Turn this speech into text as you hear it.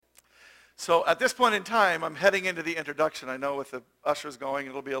So at this point in time, I'm heading into the introduction. I know with the ushers going,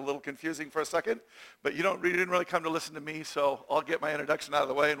 it'll be a little confusing for a second, but you didn't really come to listen to me, so I'll get my introduction out of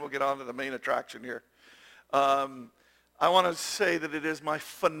the way and we'll get on to the main attraction here. I want to say that it is my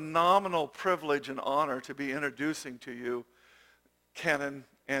phenomenal privilege and honor to be introducing to you Canon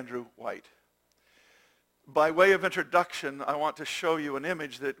Andrew White. By way of introduction, I want to show you an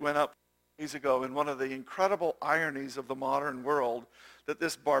image that went up days ago in one of the incredible ironies of the modern world, that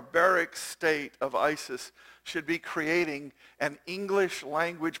this barbaric state of ISIS should be creating an English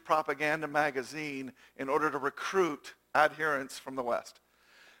language propaganda magazine in order to recruit adherents from the West.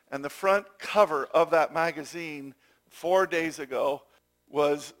 And the front cover of that magazine 4 days ago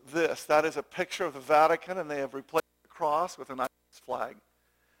was this. That is a picture of the Vatican, and they have replaced the cross with an ISIS flag.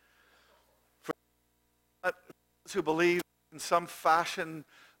 For those who believe in some fashion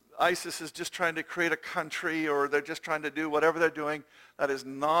ISIS is just trying to create a country, or they're just trying to do whatever they're doing, that is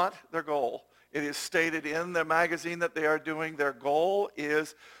not their goal. It is stated in the magazine that they are doing. Their goal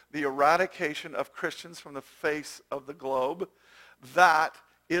is the eradication of Christians from the face of the globe, that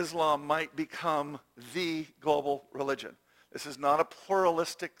Islam might become the global religion. This is not a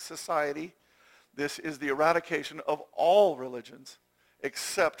pluralistic society. This is the eradication of all religions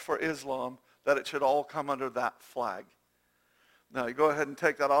except for Islam, that it should all come under that flag. Now, you go ahead and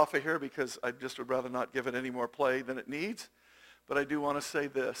take that off of here because I just would rather not give it any more play than it needs. But I do want to say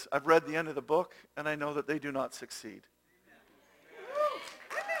this. I've read the end of the book, and I know that they do not succeed.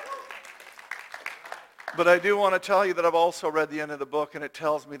 But I do want to tell you that I've also read the end of the book, and it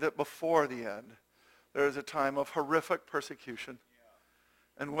tells me that before the end, there is a time of horrific persecution.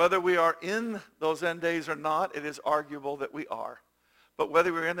 And whether we are in those end days or not, it is arguable that we are. But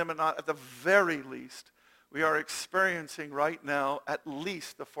whether we're in them or not, at the very least, we are experiencing right now at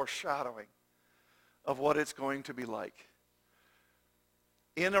least the foreshadowing of what it's going to be like.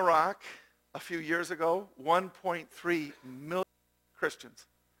 In Iraq, a few years ago, 1.3 million Christians.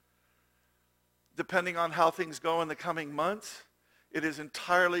 Depending on how things go in the coming months, it is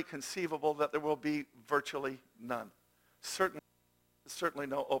entirely conceivable that there will be virtually none. Certainly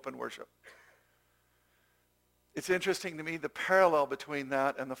no open worship. It's interesting to me the parallel between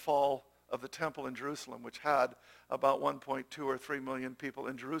that and the fall of the temple in Jerusalem, which had about 1.2 or 3 million people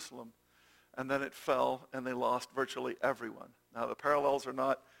in Jerusalem. And then it fell, and they lost virtually everyone. Now, the parallels are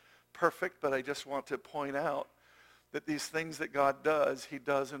not perfect, but I just want to point out that these things that God does, he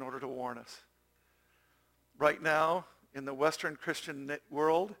does in order to warn us. Right now, in the Western Christian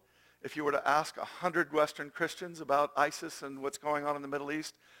world, if you were to ask 100 Western Christians about ISIS and what's going on in the Middle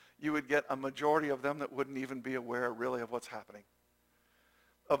East, you would get a majority of them that wouldn't even be aware, really, of what's happening.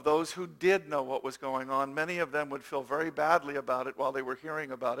 Of those who did know what was going on, many of them would feel very badly about it while they were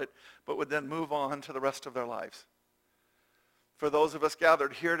hearing about it, but would then move on to the rest of their lives. For those of us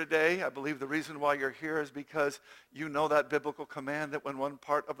gathered here today, I believe the reason why you're here is because you know that biblical command that when one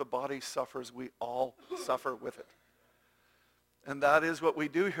part of the body suffers, we all suffer with it. And that is what we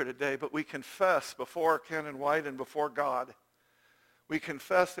do here today, but we confess before Canon White and before God. We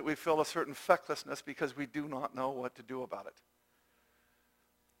confess that we feel a certain fecklessness because we do not know what to do about it.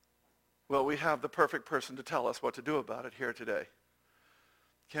 Well, we have the perfect person to tell us what to do about it here today.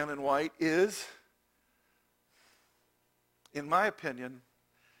 Canon White is, in my opinion,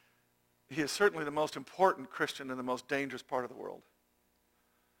 he is certainly the most important Christian in the most dangerous part of the world.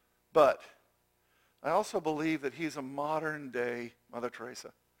 But I also believe that he's a modern-day Mother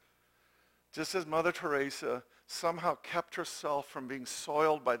Teresa. Just as Mother Teresa somehow kept herself from being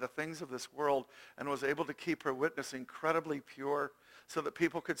soiled by the things of this world and was able to keep her witness incredibly pure so that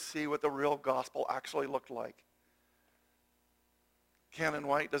people could see what the real gospel actually looked like. Canon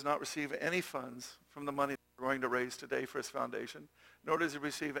White does not receive any funds from the money we're going to raise today for his foundation, nor does he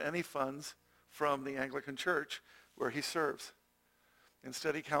receive any funds from the Anglican Church where he serves.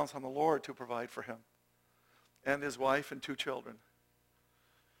 Instead, he counts on the Lord to provide for him and his wife and 2 children.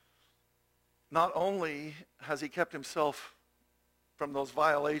 Not only has he kept himself from those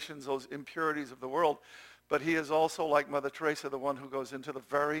violations, those impurities of the world, but he is also, like Mother Teresa, the one who goes into the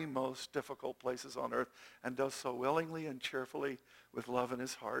very most difficult places on earth and does so willingly and cheerfully with love in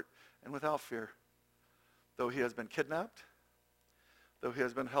his heart and without fear. Though he has been kidnapped, though he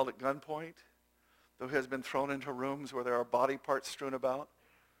has been held at gunpoint, though he has been thrown into rooms where there are body parts strewn about,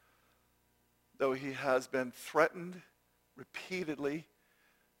 though he has been threatened repeatedly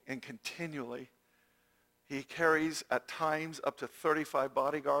and continually, he carries at times up to 35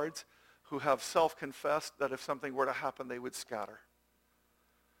 bodyguards who have self-confessed that if something were to happen, they would scatter.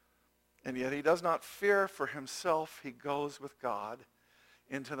 And yet he does not fear for himself. He goes with God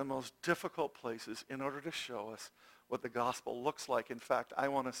into the most difficult places in order to show us what the gospel looks like. In fact, I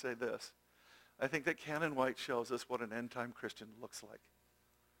want to say this. I think that Canon White shows us what an end-time Christian looks like.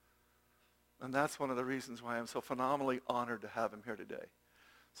 And that's one of the reasons why I'm so phenomenally honored to have him here today.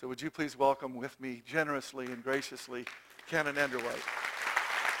 So would you please welcome with me generously and graciously Canon Andrew White.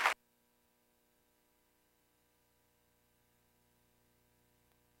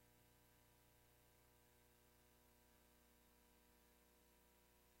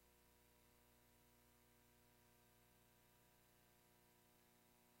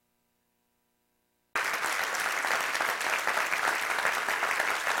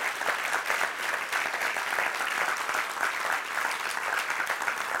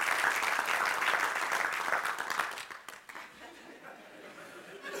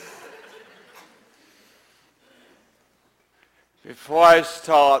 Before I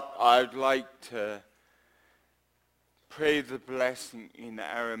start, I'd like to pray the blessing in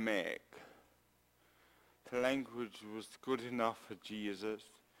Aramaic. The language was good enough for Jesus.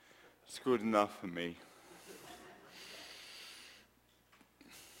 It's good enough for me.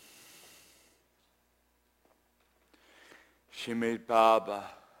 Shemed Baba,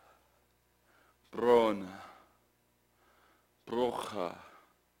 Brona, Brucha,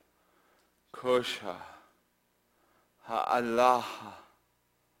 Kosha, Allah.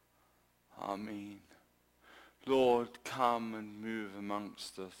 Amen. Lord, come and move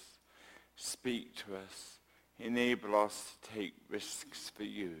amongst us. Speak to us. Enable us to take risks for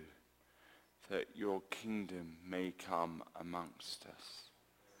you, that your kingdom may come amongst us.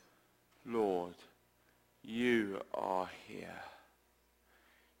 Lord, you are here.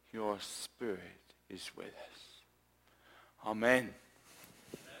 Your Spirit is with us. Amen.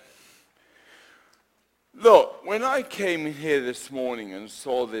 Look, when I came in here this morning and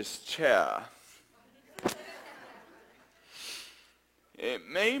saw this chair, it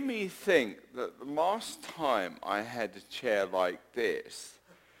made me think that the last time I had a chair like this,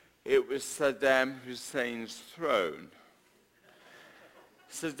 it was Saddam Hussein's throne.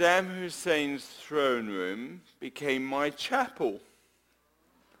 Saddam Hussein's throne room became my chapel,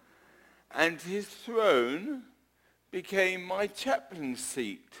 and his throne became my chaplain's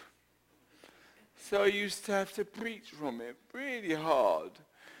seat. So I used to have to preach from it really hard.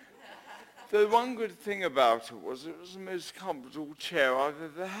 The one good thing about it was the most comfortable chair I've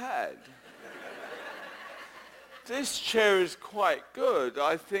ever had. This chair is quite good.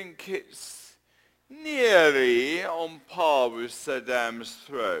 I think it's nearly on par with Saddam's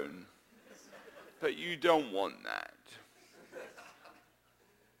throne. But you don't want that.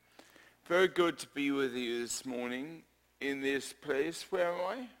 Very good to be with you this morning in this place. Where am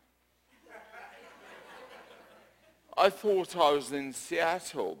I? I thought I was in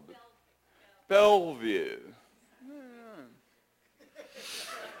Seattle. Bellevue.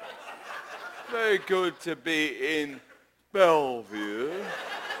 Very good to be in Bellevue.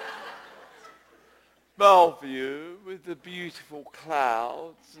 Bellevue with the beautiful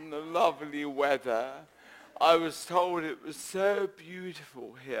clouds and the lovely weather. I was told it was so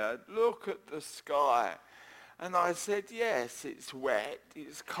beautiful here. Look at the sky. And I said, yes, it's wet,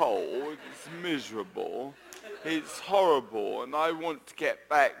 it's cold, it's miserable, it's horrible, and I want to get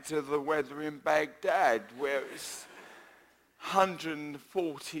back to the weather in Baghdad where it's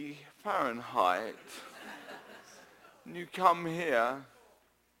 140 Fahrenheit. And you come here,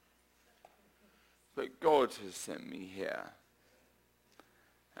 but God has sent me here,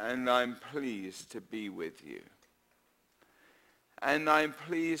 and I'm pleased to be with you. And I'm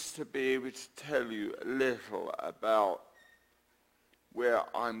pleased to be able to tell you a little about where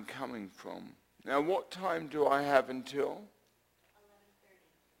I'm coming from. Now, what time do I have until?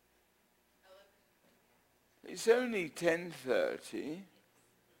 11:30. It's only 10:30.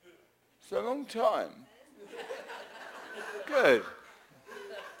 It's a long time. Good.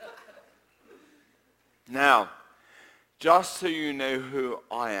 Now, just so you know who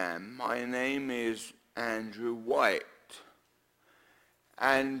I am, my name is Andrew White.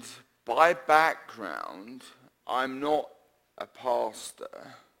 And by background, I'm not a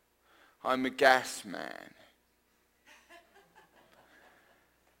pastor. I'm a gas man.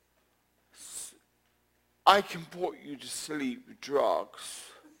 I can put you to sleep with drugs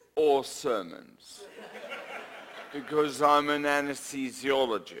or sermons because I'm an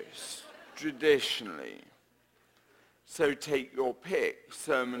anesthesiologist, traditionally. So take your pick,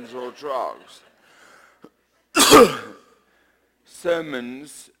 sermons or drugs.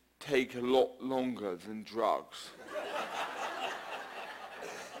 Sermons take a lot longer than drugs.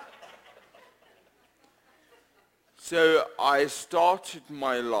 So I started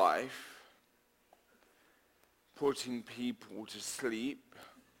my life putting people to sleep,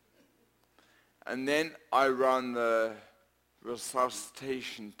 and then I run the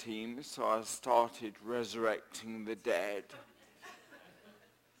resuscitation team, so I started resurrecting the dead.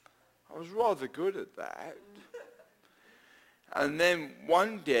 I was rather good at that. And then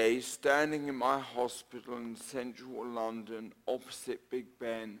one day, standing in my hospital in central London, opposite Big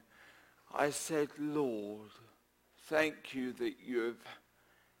Ben, I said, Lord, thank you that you have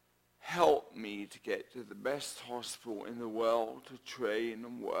helped me to get to the best hospital in the world to train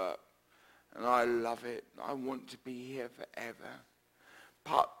and work. And I love it. I want to be here forever.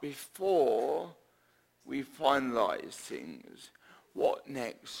 But before we finalize things, what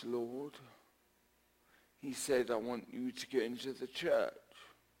next, Lord? He said, I want you to go into the church.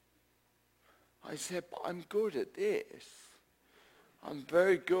 I said, but I'm good at this. I'm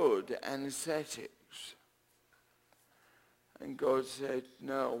very good at anesthetics. And God said,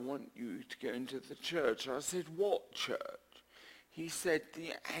 no, I want you to go into the church. I said, what church? He said,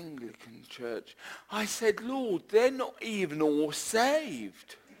 the Anglican Church. I said, Lord, they're not even all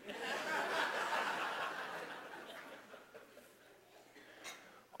saved.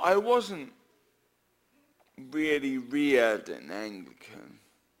 I wasn't really reared an Anglican.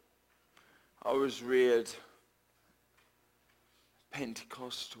 I was reared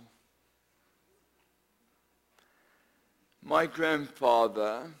Pentecostal. My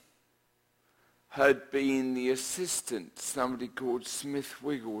grandfather had been the assistant to somebody called Smith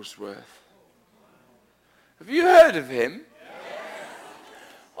Wigglesworth. Have you heard of him? Yes.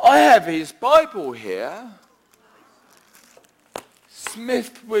 I have his Bible here.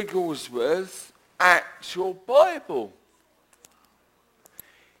 Smith Wigglesworth's actual Bible.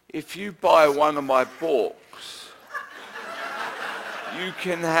 If you buy one of my books, you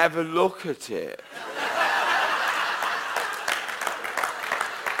can have a look at it.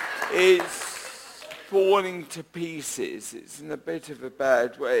 It's falling to pieces. It's in a bit of a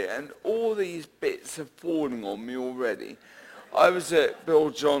bad way, and all these bits are falling on me already. I was at Bill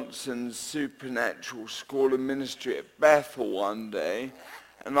Johnson's Supernatural School of Ministry at Bethel one day,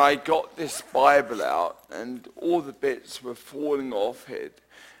 and I got this Bible out, and all the bits were falling off it,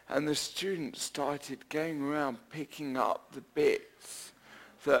 and the students started going around picking up the bits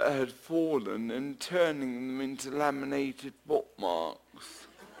that had fallen and turning them into laminated bookmarks.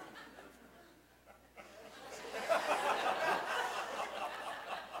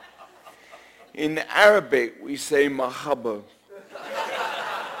 In Arabic, we say mahaba.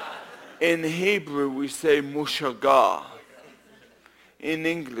 In Hebrew, we say mushaga. In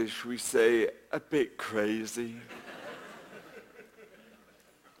English, we say a bit crazy.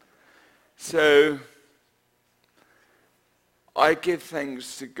 So, I give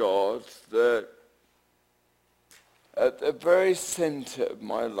thanks to God that at the very center of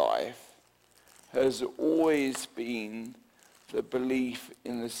my life has always been the belief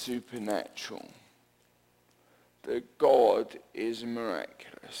in the supernatural, that God is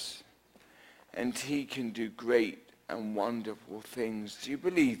miraculous and he can do great and wonderful things. Do you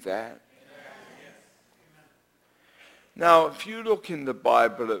believe that? Yes. Now, if you look in the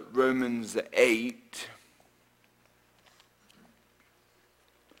Bible at Romans 8,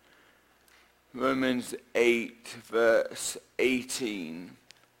 Romans 8, verse 18,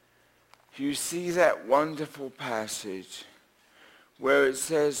 you see that wonderful passage where it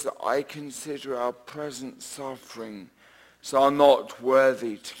says that I consider our present sufferings are not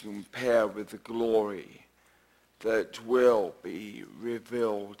worthy to compare with the glory that will be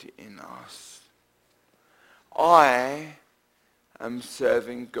revealed in us. I am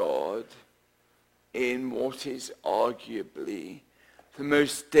serving God in what is arguably the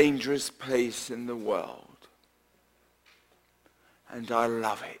most dangerous place in the world, and I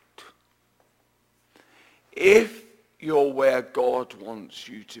love it. If you're where God wants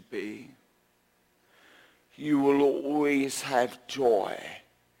you to be, you will always have joy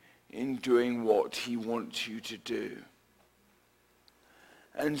in doing what he wants you to do.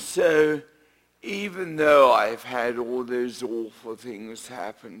 And so, even though I've had all those awful things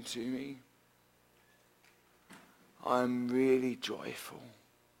happen to me, I'm really joyful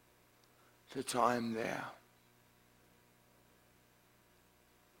that I'm there.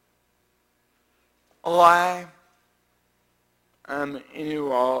 I am in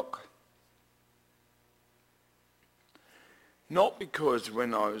Iraq not because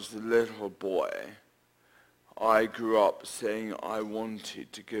when I was a little boy I grew up saying I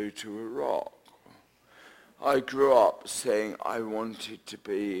wanted to go to Iraq. I grew up saying I wanted to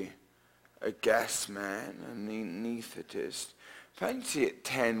be a gas man, an anaesthetist. Fancy at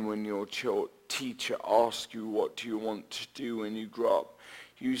 10 when your teacher asks you what do you want to do when you grow up.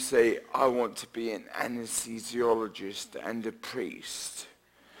 You say, I want to be an anesthesiologist and a priest.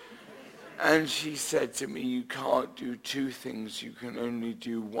 And she said to me, you can't do two things, you can only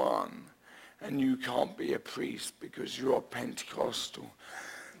do one. And you can't be a priest because you're a Pentecostal.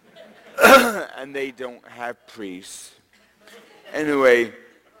 And they don't have priests. Anyway,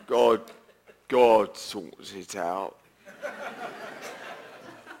 God sorts it out.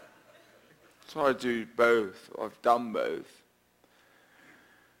 So I do both. I've done both.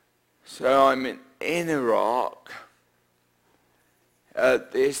 So I'm in Iraq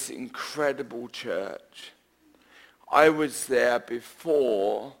at this incredible church. I was there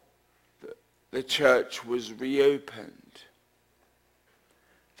before the church was reopened.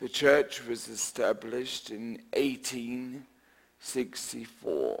 The church was established in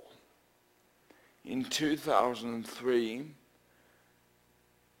 1864. In 2003,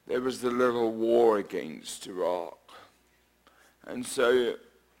 there was the little war against Iraq. And so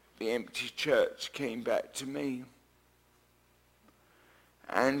the empty church came back to me.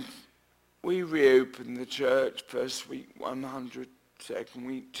 And we reopened the church. First week 100, second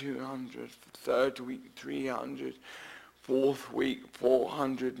week 200, third week 300, fourth week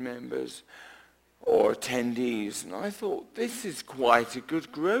 400 members or attendees. And I thought, this is quite a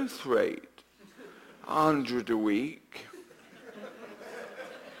good growth rate. 100 a week.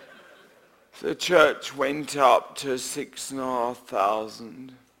 The church went up to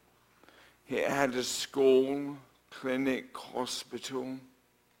 6,500. It had a school, clinic, hospital.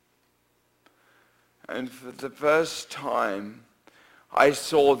 And for the first time, I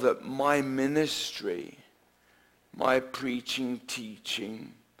saw that my ministry, my preaching,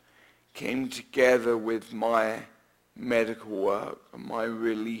 teaching, came together with my medical work, and my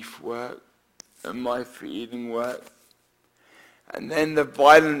relief work, and my feeding work. And then the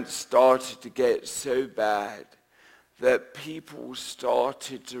violence started to get so bad that people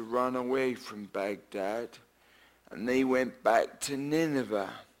started to run away from Baghdad, and they went back to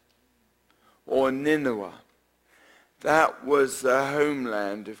Nineveh, or Nineveh. That was the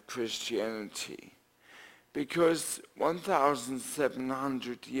homeland of Christianity, because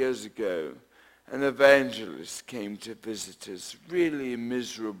 1,700 years ago, an evangelist came to visit us, really a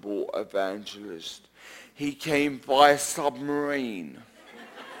miserable evangelist. He came by submarine.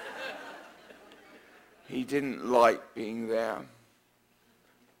 He didn't like being there.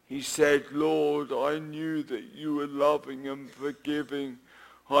 He said, Lord, I knew that you were loving and forgiving.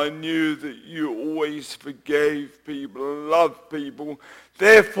 I knew that you always forgave people and loved people.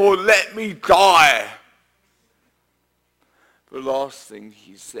 Therefore, let me die. The last thing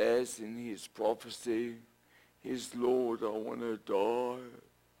he says in his prophecy is, Lord, I want to die.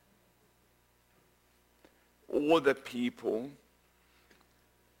 All the people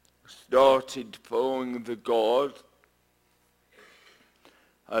started following the God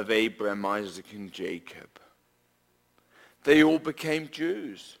of Abraham, Isaac, and Jacob. They all became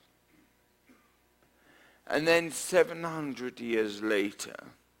Jews. And then 700 years later,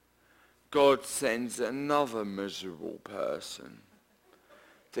 God sends another miserable person.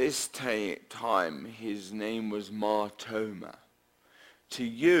 This time, his name was Martoma. To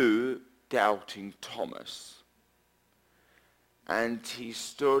you, doubting Thomas. And he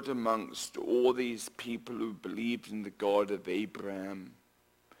stood amongst all these people who believed in the God of Abraham.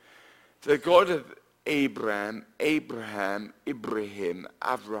 The God of Abraham, Avraham,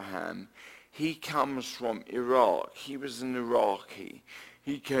 he comes from Iraq. He was an Iraqi.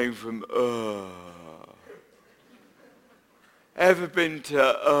 He came from Ever been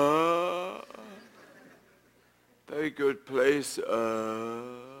to Very good place,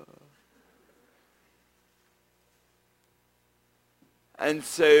 And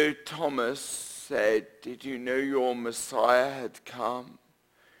so Thomas said, did you know your Messiah had come?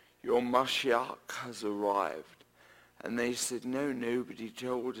 Your Mashiach has arrived. And they said, no, nobody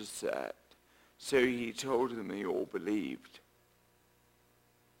told us that. So he told them, they all believed.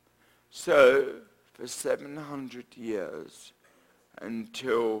 So for 700 years,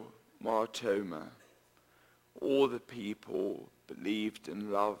 until Martoma, all the people believed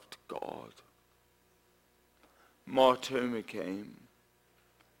and loved God. Martoma came,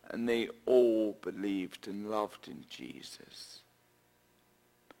 and they all believed and loved in Jesus.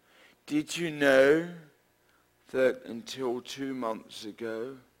 Did you know that until 2 months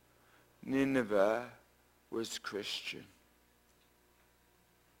ago, Nineveh was Christian?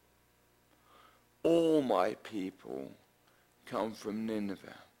 All my people come from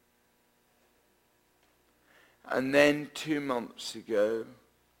Nineveh. And then 2 months ago,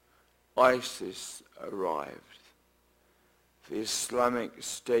 ISIS arrived. The Islamic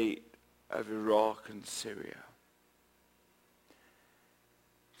State of Iraq and Syria.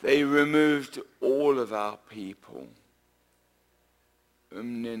 They removed all of our people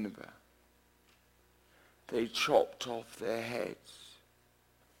from Nineveh. They chopped off their heads.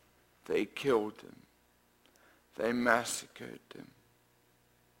 They killed them. They massacred them.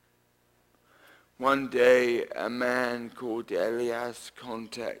 One day, a man called Elias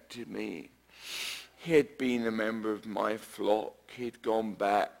contacted me. He had been a member of my flock. He'd gone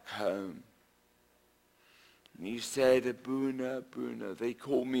back home. And he said, Abuna, Abuna. They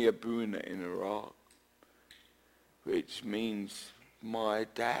call me Abuna in Iraq, which means my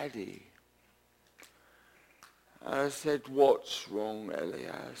daddy. I said, what's wrong,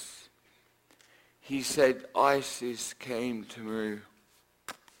 Elias? He said, ISIS came to me.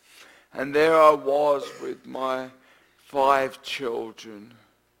 And there I was with my 5 children.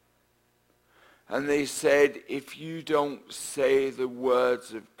 And they said, if you don't say the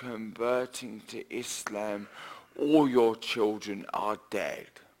words of converting to Islam, all your children are dead.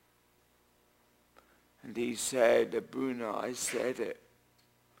 And he said, Abuna, I said it.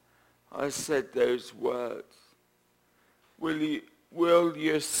 I said those words. Will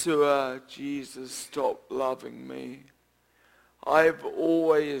Yeshua, Jesus, stop loving me? I've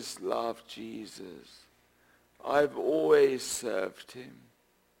always loved Jesus. I've always served him.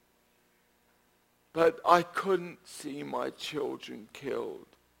 But I couldn't see my children killed.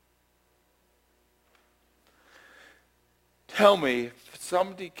 Tell me, if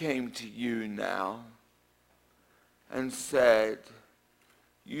somebody came to you now and said,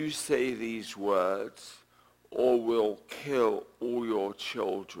 you say these words or we'll kill all your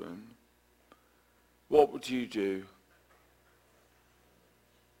children, what would you do?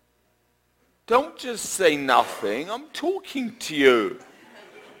 Don't just say nothing. I'm talking to you.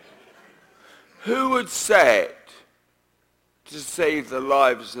 Who would say it to save the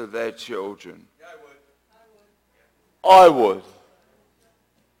lives of their children? I would.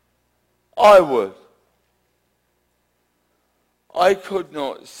 I would. I could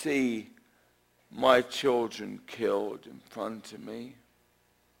not see my children killed in front of me.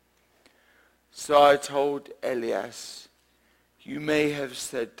 So I told Elias, you may have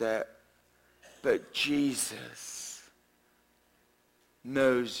said that, but Jesus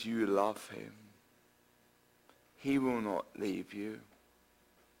knows you love him. He will not leave you.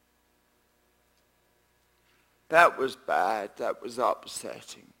 That was bad. That was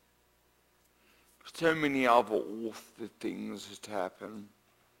upsetting. So many other awful things had happened.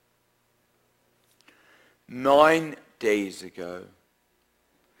 9 days ago,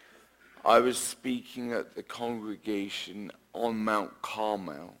 I was speaking at the congregation on Mount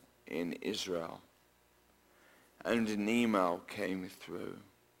Carmel in Israel, and an email came through.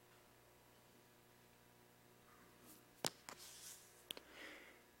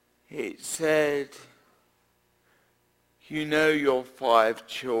 It said, you know your 5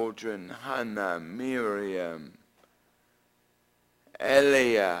 children, Hannah, Miriam,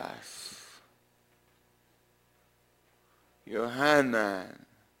 Elias, Johanan.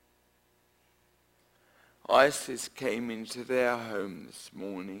 ISIS came into their home this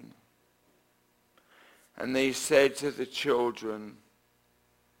morning, and they said to the children,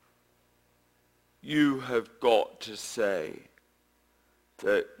 you have got to say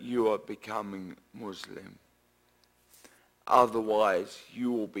that you are becoming Muslim. Otherwise,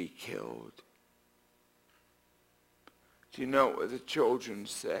 you will be killed. Do you know what the children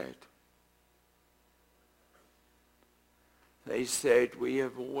said? They said, we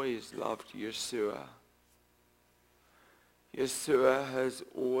have always loved Yeshua. Yeshua has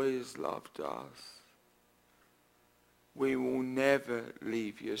always loved us. We will never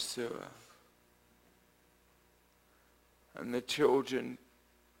leave Yeshua. And the children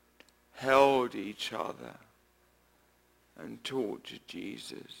held each other and talked to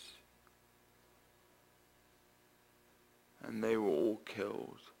Jesus. And they were all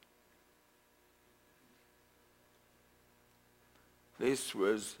killed. This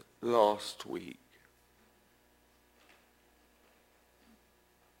was last week.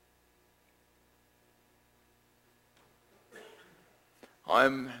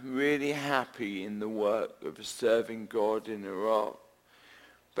 I'm really happy in the work of serving God in Iraq.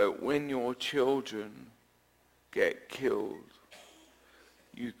 But when your children get killed,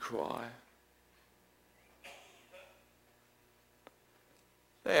 you cry.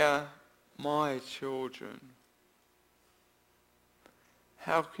 They are my children.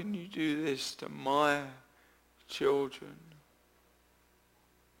 How can you do this to my children?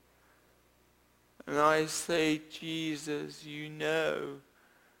 And I say, Jesus, you know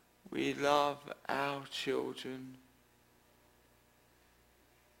we love our children.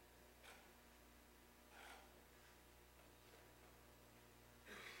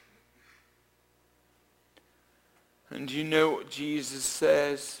 And you know what Jesus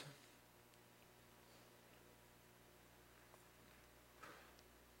says?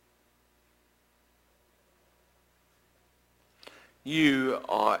 You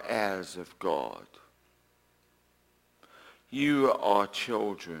are heirs of God. You are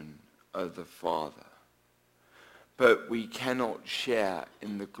children of the Father. But we cannot share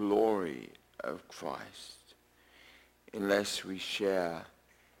in the glory of Christ unless we share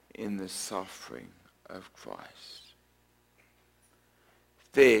in the suffering of Christ.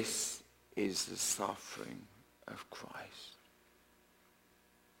 This is the suffering of Christ.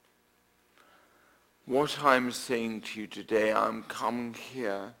 What I'm saying to you today, I'm coming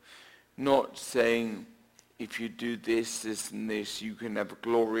here not saying if you do this, this, and this, you can have a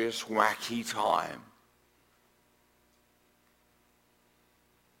glorious, wacky time.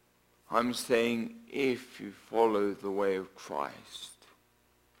 I'm saying if you follow the way of Christ,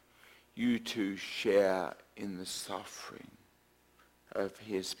 you too share in the suffering of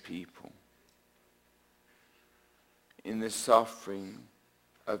his people, in the suffering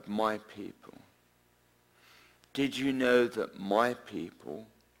of my people. Did you know that my people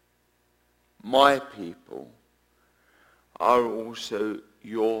are also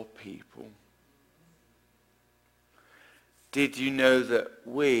your people? Did you know that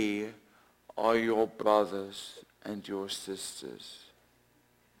we are your brothers and your sisters?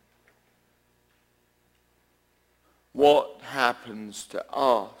 What happens to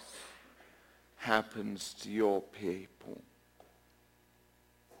us happens to your people.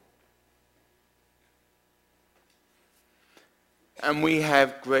 And we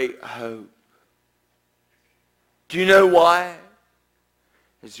have great hope. Do you know why?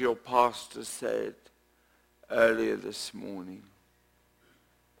 As your pastor said earlier this morning,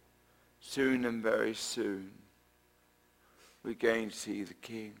 soon and very soon, we're going to see the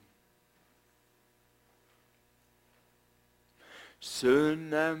King.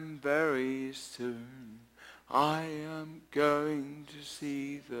 Soon and very soon, I am going to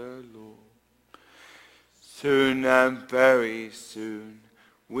see the Lord. Soon and very soon,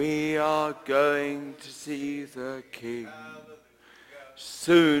 we are going to see the King.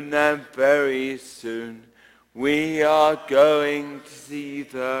 Soon and very soon, we are going to see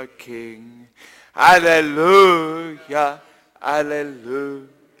the King. Alleluia, alleluia,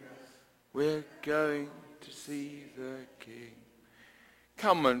 we're going to see the King.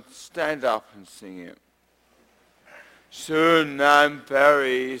 Come and stand up and sing it. Soon and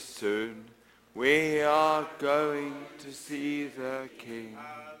very soon, we are going to see the King.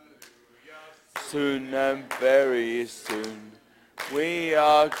 Soon and very soon, we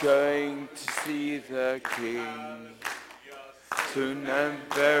are going to see the King. Soon and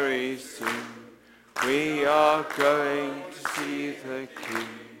very soon, we are going to see the King.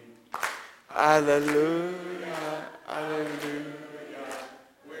 Alleluia, alleluia.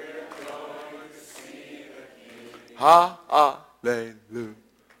 We're going to see the King.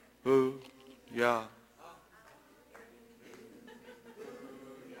 Hallelujah.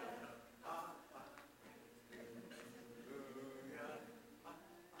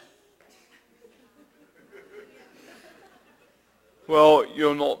 Well,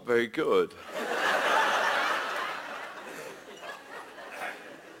 you're not very good.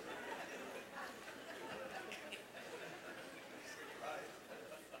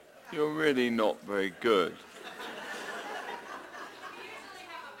 You're really not very good.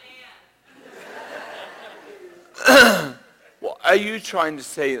 Well, are you trying to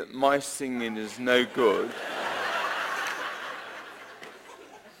say that my singing is no good?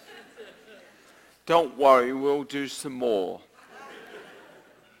 Don't worry, we'll do some more.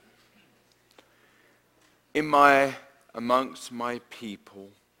 Amongst my people,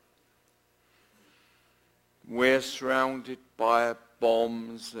 we're surrounded by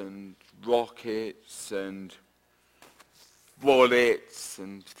bombs and rockets and bullets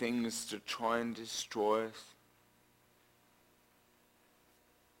and things to try and destroy us.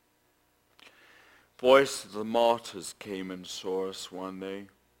 Voice of the Martyrs came and saw us one day,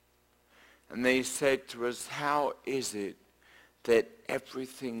 and they said to us, how is it that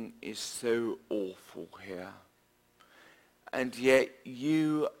everything is so awful here, and yet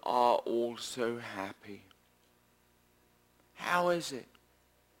you are all so happy? How is it?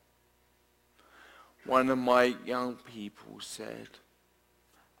 One of my young people said,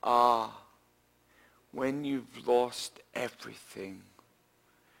 when you've lost everything,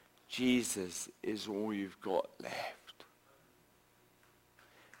 Jesus is all you've got left.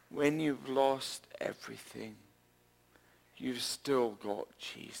 When you've lost everything, you've still got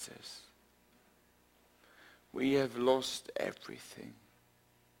Jesus. We have lost everything,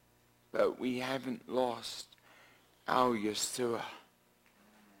 but we haven't lost our Yeshua.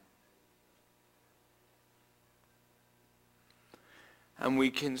 And we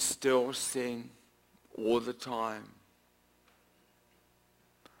can still sing all the time.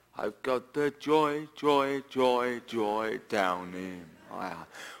 I've got the joy, joy, joy, joy down in my heart.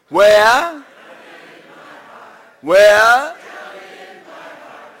 Where? Where?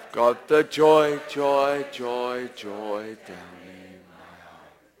 Got the joy, joy, joy, joy down in my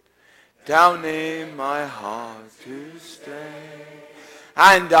heart. Down in my heart to stay.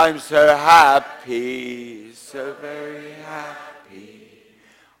 And I'm so happy, so very happy.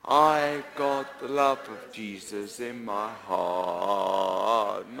 I've got the love of Jesus in my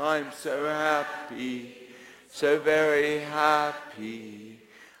heart. And I'm so happy, so very happy.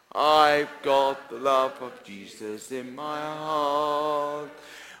 I've got the love of Jesus in my heart.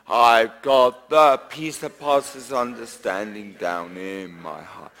 I've got the peace that passes understanding down in my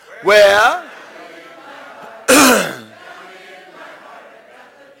heart. Where?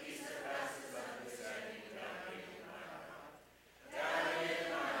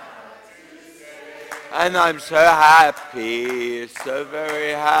 And I'm so happy, so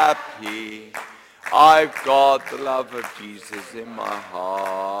very happy. I've got the love of Jesus in my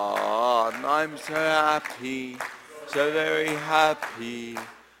heart. And I'm so happy, so very happy.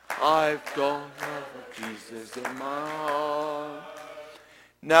 I've got the love of Jesus in my heart.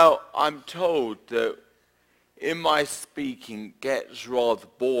 Now, I'm told that in my speaking gets rather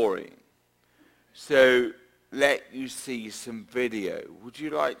boring. So let you see some video. Would you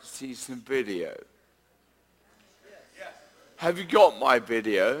like to see some video? Have you got my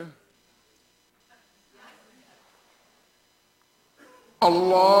video?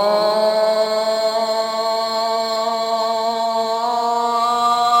 Allah.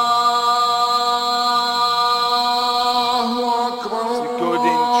 It's a good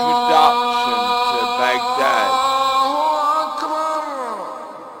introduction to Baghdad.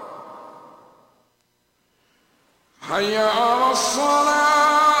 Hayya ala salat.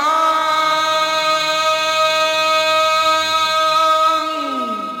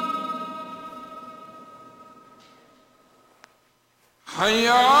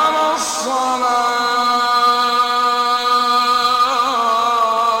 Hayya ala salat.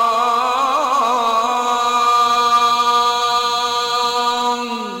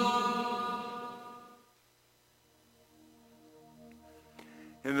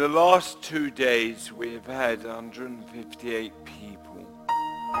 In the last 2 days, we have had 158 people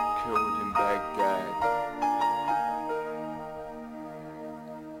killed in Baghdad.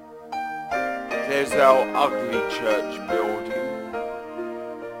 There's our ugly church building.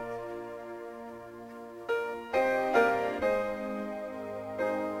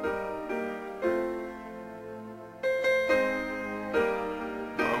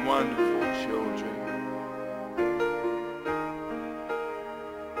 My wonderful children.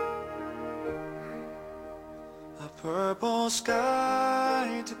 A purple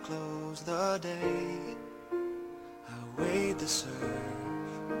sky to close the day. I wade the surf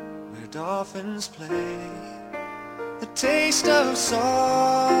where dolphins play. The taste of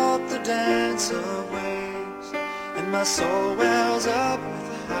salt, the dance of waves, and my soul wells up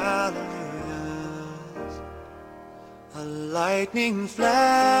with hallelujahs. A lightning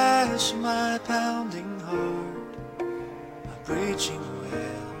flash, my pounding heart, a breaching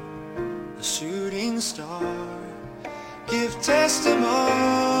whale, a shooting star. Give testimony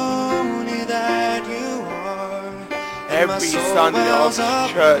that you are. Every Sunday after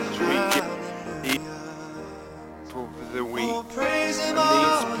church we give people for the week. And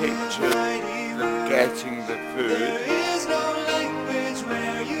these pictures of getting the food. There is no language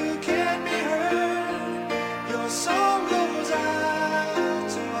where you can be heard. Your song goes out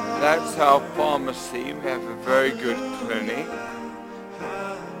to all. That's our pharmacy. We have a very good clinic.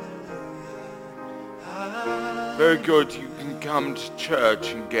 Very good. You can come to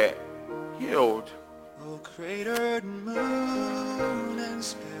church and get healed. Oh, cratered moon and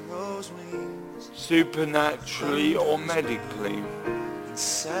sparrow's wings, Supernaturally or medically. and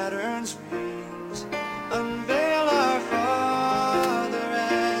Saturn's rings, unveil our Father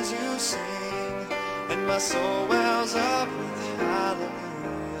as you sing, and my soul wells up with hallelujah.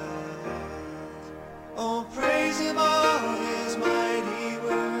 Oh, praise him, all his mighty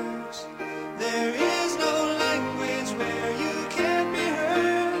works. There is no language where you can be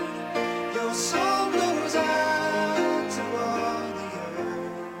heard. Your song goes out to all the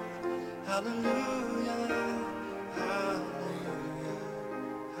earth. Hallelujah, hallelujah,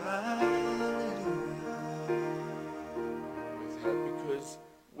 hallelujah. Because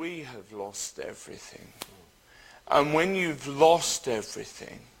we have lost everything. And when you've lost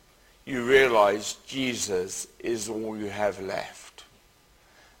everything, you realize Jesus is all you have left.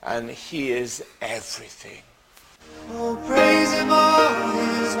 And he is everything. Oh, praise him, all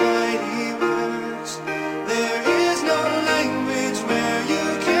his mighty works. There is no language where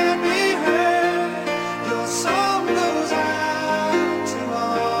you can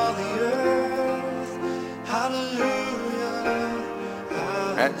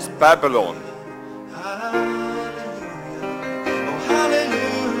That's Babylon.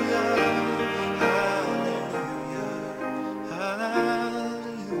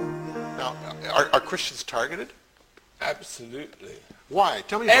 Now, are Christians targeted? Absolutely. Why?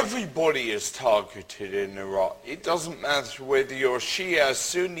 Tell me about it. Everybody is targeted in Iraq. It doesn't matter whether you're Shia,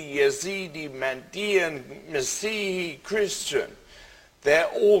 Sunni, Yazidi, Mandian, Masihi, Christian. They're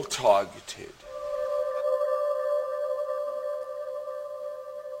all targeted.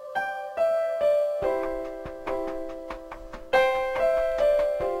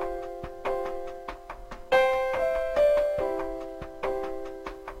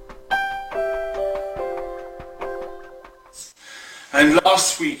 And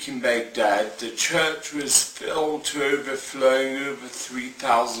last week in Baghdad, the church was filled to overflowing, over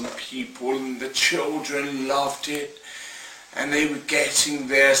 3,000 people, and the children loved it. And they were getting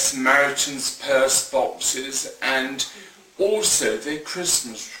their Samaritan's Purse boxes and also their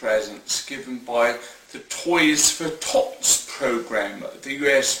Christmas presents given by the Toys for Tots program of the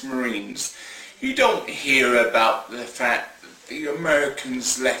US Marines. You don't hear about the fact that the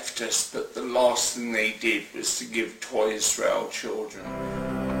Americans left us, but the last thing they did was to give toys for our children.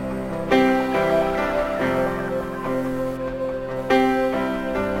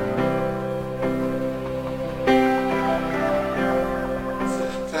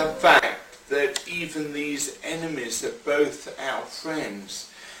 The fact that even these enemies are both our friends,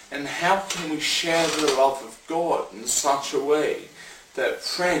 and how can we share the love of God in such a way that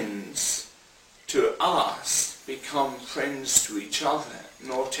friends to us become friends to each other,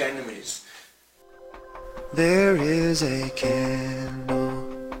 not enemies? There is a candle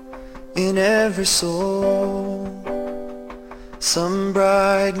in every soul, some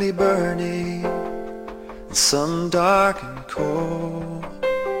brightly burning and some dark and cold.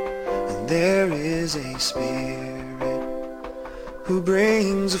 And there is a spirit who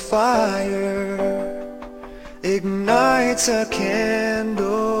brings a fire, ignites a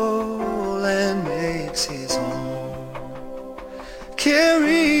candle and makes his home.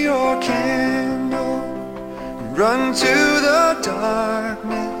 Carry your candle and run to the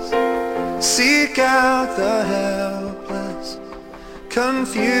darkness, seek out the helpless,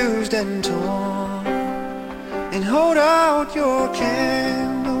 confused and torn, and hold out your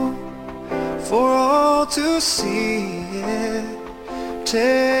candle for all to see it.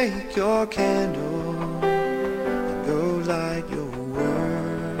 Take your candle and go light your world.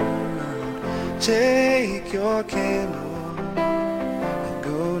 Take your candle and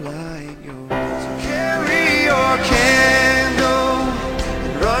go light your world. So carry your candle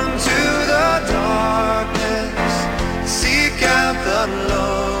and run to the darkness. Seek out the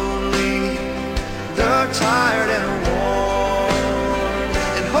lonely, the tired and worn,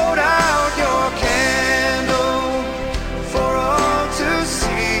 and hold out your candle for all to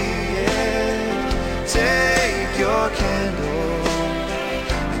see it. Take your candle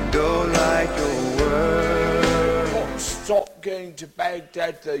and go light your world. Don't stop going to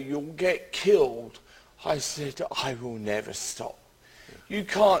Baghdad, though you'll get killed. I said, I will never stop. You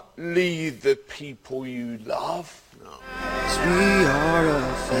can't leave the people you love. We are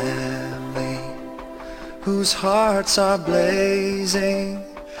a family whose hearts are blazing.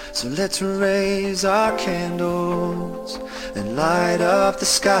 So let's raise our candles and light up the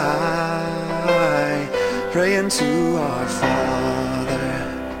sky, praying to our Father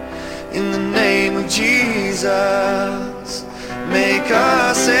in the name of Jesus. Make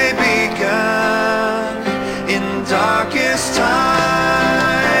us a beacon in darkest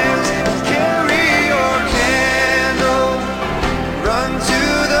times. Carry your candle, run to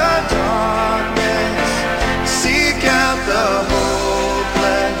the darkness, seek out the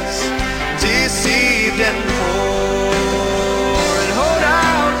hopeless, deceived and poor, and hold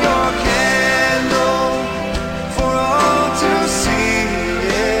out your candle for all to see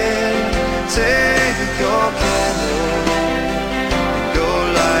it. Take your candle, go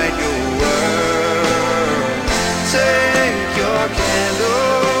light your world. Take your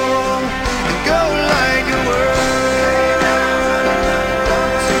candle and go light your world. Run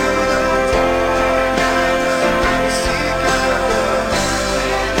to the darkness, seek out the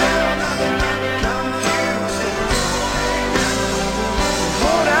confused and torn.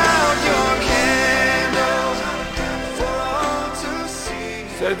 Hold out your candle for all to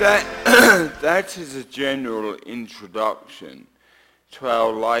see. So that is a general introduction to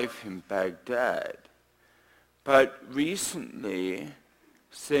our life in Baghdad. But recently,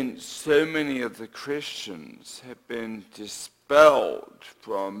 since so many of the Christians have been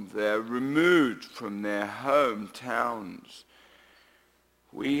removed from their hometowns,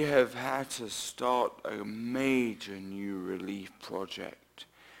 we have had to start a major new relief project.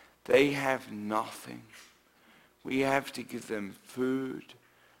 They have nothing. We have to give them food,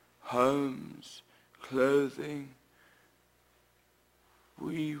 homes, clothing.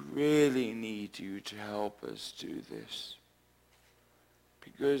 We really need you to help us do this,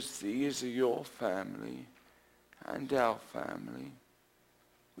 because these are your family and our family.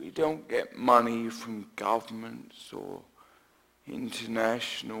 We don't get money from governments or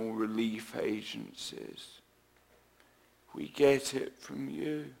international relief agencies. We get it from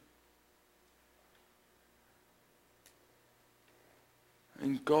you.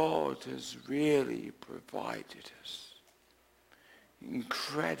 And God has really provided us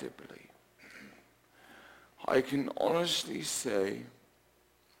incredibly. I can honestly say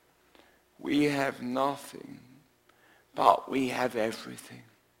we have nothing, but we have everything.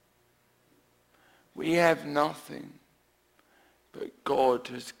 We have nothing, but God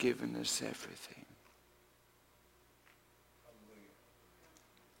has given us everything.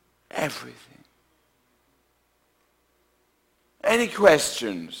 Everything. Any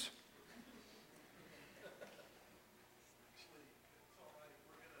questions?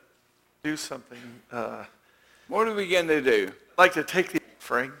 Do something. What are we going to do? I'd like to take the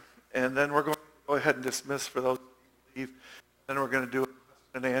offering, and then we're going to go ahead and dismiss for those who leave. Then we're going to do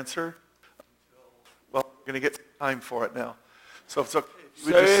an answer. Well, we're going to get some time for it now. So if it's okay.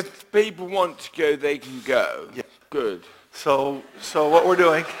 So if people want to go, they can go. Yeah. Good. So what we're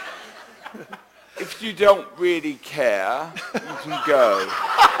doing. If you don't really care, you can go.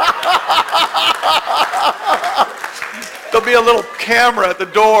 There'll be a little camera at the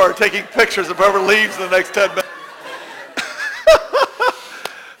door taking pictures of whoever leaves in the next 10 minutes.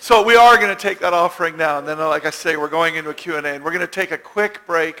 So we are going to take that offering now. And then, like I say, we're going into a Q&A. And we're going to take a quick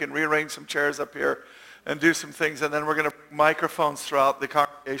break and rearrange some chairs up here and do some things. And then we're going to bring microphones throughout the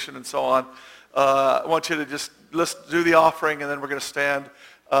congregation and so on. I want you to just do the offering, and then we're going to stand.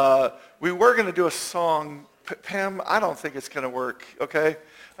 We were going to do a song. Pam, I don't think it's going to work, okay?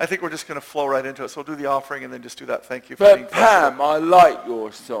 I think we're just going to flow right into it. So we'll do the offering and then just do that. Thank you for being But Pam, I like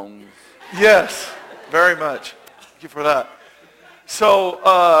your songs. Yes, very much. Thank you for that. So,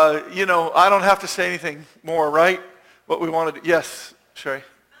 I don't have to say anything more, right? What we want to do. Yes, Sherry. If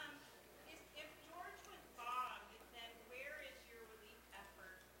George was bombed, then where is your relief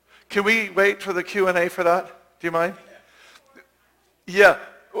effort? Can we wait for the Q&A for that? Do you mind? Yeah.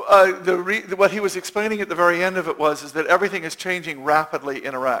 What he was explaining at the very end of it is that everything is changing rapidly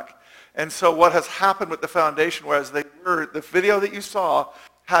in Iraq. And so what has happened with the foundation, whereas the video that you saw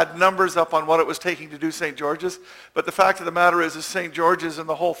had numbers up on what it was taking to do St. George's, but the fact of the matter is St. George's and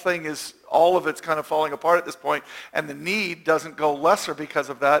the whole thing all of it's kind of falling apart at this point, and the need doesn't go lesser because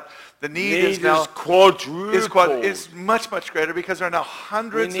of that. The need is now quadrupled. Is much, much greater because there are now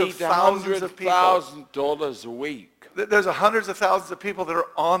hundreds of thousands of people. $100,000 a week. There's hundreds of thousands of people that are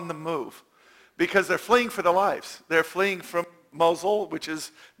on the move because they're fleeing for their lives. They're fleeing from Mosul, which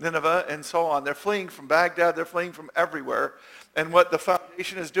is Nineveh, and so on. They're fleeing from Baghdad. They're fleeing from everywhere. And what the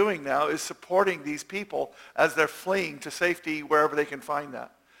foundation is doing now is supporting these people as they're fleeing to safety wherever they can find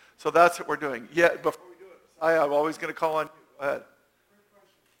that. So that's what we're doing. Yeah, before we do it, I'm always going to call on you. Go ahead.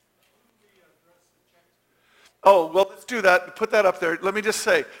 Oh, well, let's do that. Put that up there. Let me just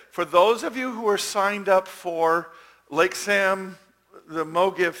say, for those of you who are signed up for Lake Samm, the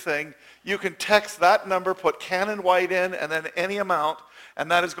MoGive thing, you can text that number, put Canon White in, and then any amount,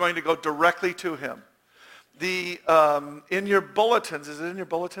 and that is going to go directly to him. In your bulletins, is it in your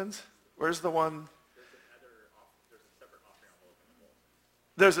bulletins? Where's the one?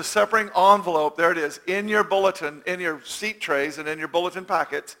 There's a separate envelope. There it is. In your bulletin, in your seat trays, and in your bulletin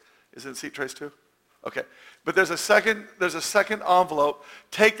packets. Is it in seat trays too? Okay. But there's a second envelope.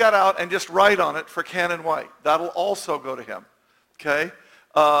 Take that out and just write on it for Canon White. That'll also go to him. Okay?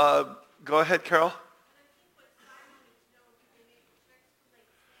 Go ahead, Carol.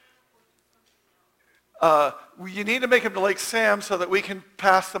 You need to make him to Lake Samm so that we can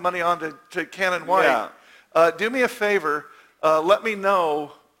pass the money on to Canon White. Yeah. Do me a favor. Let me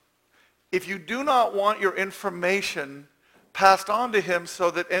know if you do not want your information passed on to him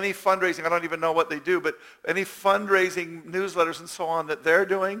so that any fundraising, I don't even know what they do, but any fundraising newsletters and so on that they're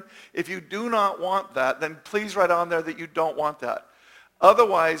doing, if you do not want that, then please write on there that you don't want that.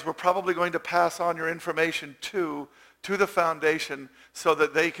 Otherwise, we're probably going to pass on your information to the foundation so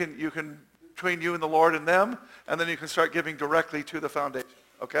that you can, between you and the Lord and them, and then you can start giving directly to the foundation,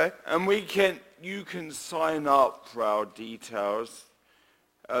 okay? And you can sign up for our details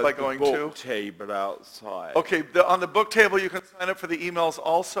by going to the book table outside. Okay, on the book table you can sign up for the emails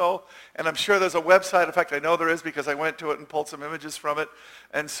also, and I'm sure there's a website. In fact, I know there is because I went to it and pulled some images from it.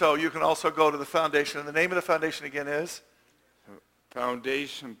 And so you can also go to the foundation. And the name of the foundation again is?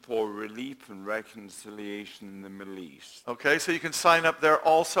 Foundation for Relief and Reconciliation in the Middle East. Okay, so you can sign up there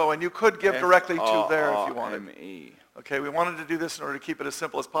also, and you could give directly to there if you wanted. FRRME. Okay, we wanted to do this in order to keep it as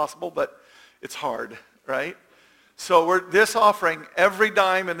simple as possible, but it's hard, right? So this offering, every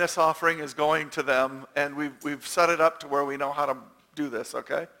dime in this offering is going to them, and we've set it up to where we know how to do this,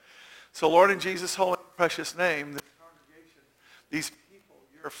 okay? So Lord, in Jesus' holy and precious name, this congregation, these people,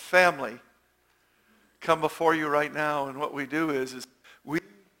 your family, come before you right now, and what we do is the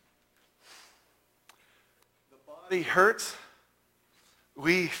body hurts,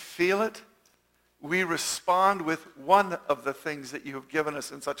 we feel it, we respond with one of the things that you have given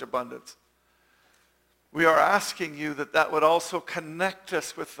us in such abundance. We are asking you that would also connect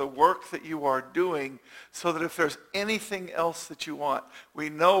us with the work that you are doing, so that if there's anything else that you want, we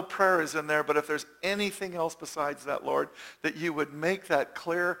know prayer is in there, but if there's anything else besides that, Lord, that you would make that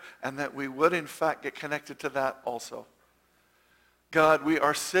clear, and that we would in fact get connected to that also. God, we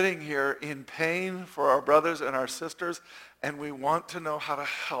are sitting here in pain for our brothers and our sisters, and we want to know how to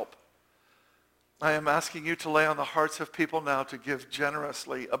help. I am asking you to lay on the hearts of people now to give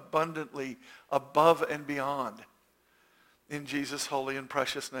generously, abundantly, above and beyond. In Jesus' holy and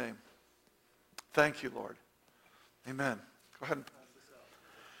precious name. Thank you, Lord. Amen. Go ahead and pass this out.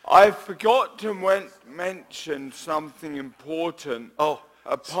 I forgot to mention something important. Oh.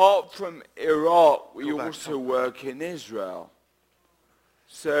 Apart from Iraq, we Go back. also work in Israel.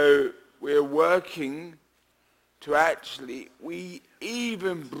 So we're working to we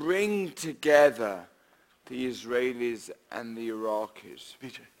even bring together the Israelis and the Iraqis.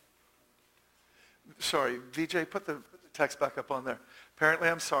 VJ, put the text back up on there. Apparently,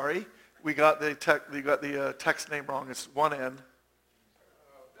 I'm sorry, we got the text name wrong. It's one N.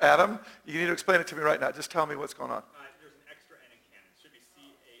 Adam, you need to explain it to me right now. Just tell me what's going on. There's an extra N in Canon. It should be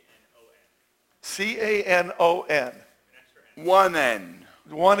C-A-N-O-N. One N.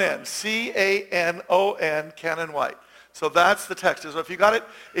 One N. C-A-N-O-N, Canon White. So that's the text. So if you got it,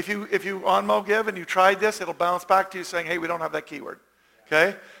 if you on MoGive and you tried this, it'll bounce back to you saying, hey, we don't have that keyword.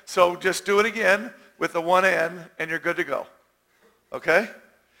 Okay? So just do it again with the one N, and you're good to go. Okay?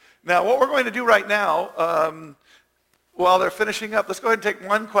 Now, what we're going to do right now, while they're finishing up, let's go ahead and take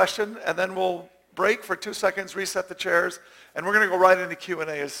one question, and then we'll break for 2 seconds, reset the chairs, and we're going to go right into Q&A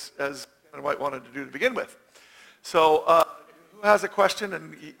as Canon White wanted to do to begin with. So who has a question?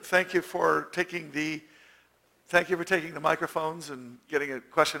 And thank you for taking the microphones and getting a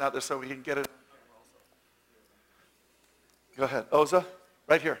question out there so we can get it. Go ahead. Oza,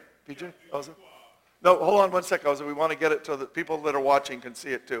 right here. PJ, Oza. No, hold on one sec, Oza. We want to get it so that people that are watching can see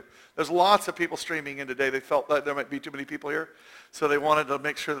it too. There's lots of people streaming in today. They felt that there might be too many people here, so they wanted to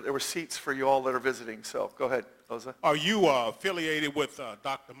make sure that there were seats for you all that are visiting. So go ahead, Oza. Are you affiliated with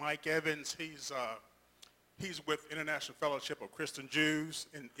Dr. Mike Evans? He's with International Fellowship of Christian Jews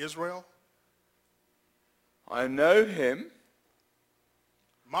in Israel. I know him.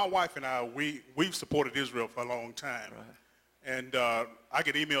 My wife and I, we've supported Israel for a long time. Right. And I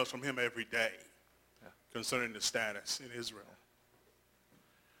get emails from him every day concerning the status in Israel.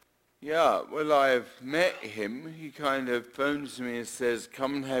 Yeah, well, I've met him. He kind of phones me and says,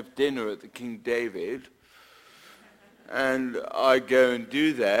 come and have dinner at the King David. And I go and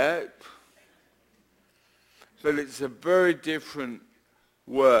do that. But it's a very different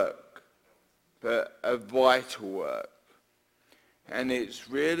work, but a vital work. And it's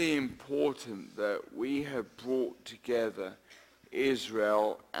really important that we have brought together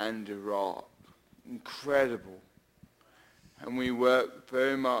Israel and Iraq. Incredible. And we work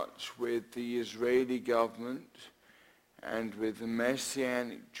very much with the Israeli government and with the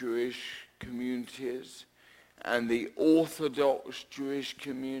Messianic Jewish communities and the Orthodox Jewish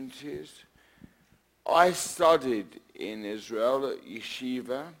communities. I studied in Israel at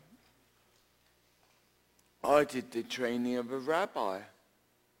yeshiva. I did the training of a rabbi.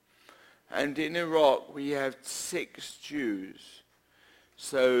 And in Iraq, we have 6 Jews.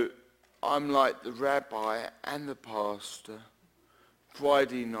 So I'm like the rabbi and the pastor.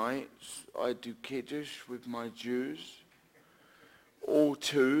 Friday nights, I do Kiddush with my Jews. All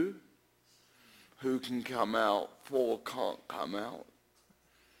 2 who can come out, 4 can't come out.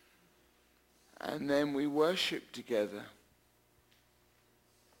 And then we worship together.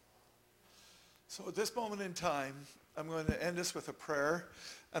 So at this moment in time, I'm going to end us with a prayer,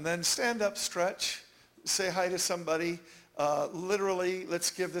 and then stand up, stretch, say hi to somebody. Literally,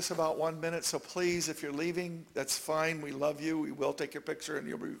 let's give this about 1 minute. So please, if you're leaving, that's fine. We love you. We will take your picture, and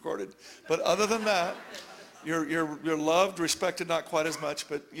you'll be recorded. But other than that, you're loved, respected, not quite as much,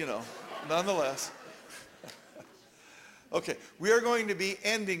 but nonetheless. Okay, we are going to be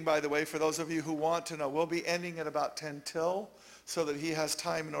ending, by the way, for those of you who want to know. We'll be ending at about 10 till. so that he has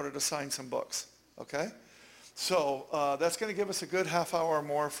time in order to sign some books, okay? So that's going to give us a good half hour or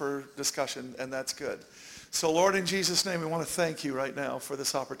more for discussion, and that's good. So Lord, in Jesus' name, we want to thank you right now for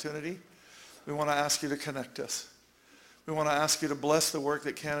this opportunity. We want to ask you to connect us. We want to ask you to bless the work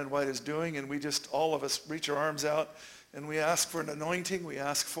that Canon White is doing, and we just, all of us, reach our arms out, and we ask for an anointing. We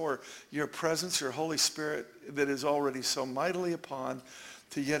ask for your presence, your Holy Spirit that is already so mightily upon,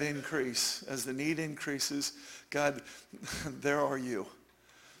 to yet increase. As the need increases, God, there are you.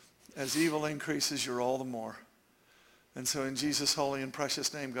 As evil increases, you're all the more. And so in Jesus' holy and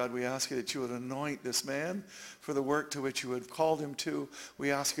precious name, God, we ask you that you would anoint this man for the work to which you have called him to.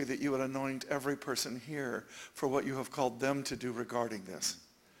 We ask you that you would anoint every person here for what you have called them to do regarding this.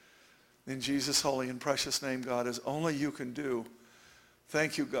 In Jesus' holy and precious name, God, as only you can do,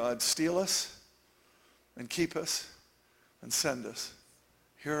 thank you, God. Steal us and keep us and send us.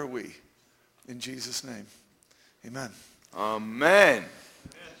 Here are we. In Jesus' name, amen. Amen.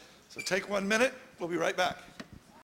 So take 1 minute. We'll be right back.